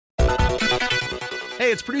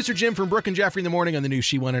Hey, it's producer Jim from Brooke and Jeffrey in the morning on the new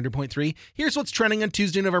She 100.3. Here's what's trending on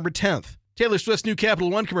Tuesday, November 10th. Taylor Swift's new Capital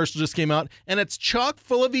One commercial just came out, and it's chock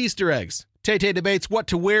full of Easter eggs. Tay-Tay debates what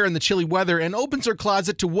to wear in the chilly weather and opens her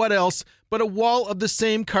closet to what else but a wall of the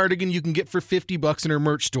same cardigan you can get for $50 in her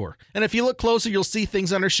merch store. And if you look closer, you'll see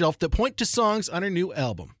things on her shelf that point to songs on her new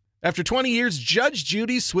album. After 20 years, Judge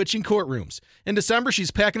Judy's switching courtrooms. In December,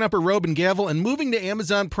 she's packing up her robe and gavel and moving to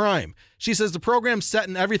Amazon Prime. She says the program's set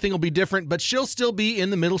and everything will be different, but she'll still be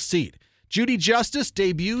in the middle seat. Judy Justice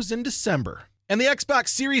debuts in December. And the Xbox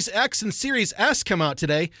Series X and Series S come out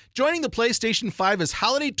today, joining the PlayStation 5 as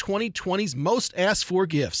holiday 2020's most asked for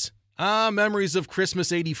gifts. Memories of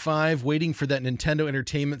Christmas '85, waiting for that Nintendo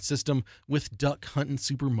Entertainment System with Duck Hunting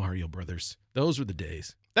Super Mario Brothers. Those were the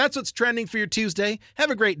days. That's what's trending for your Tuesday. Have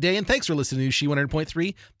a great day, and thanks for listening to She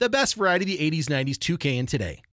 100.3, the best variety of the 80s, 90s, 2K, and today.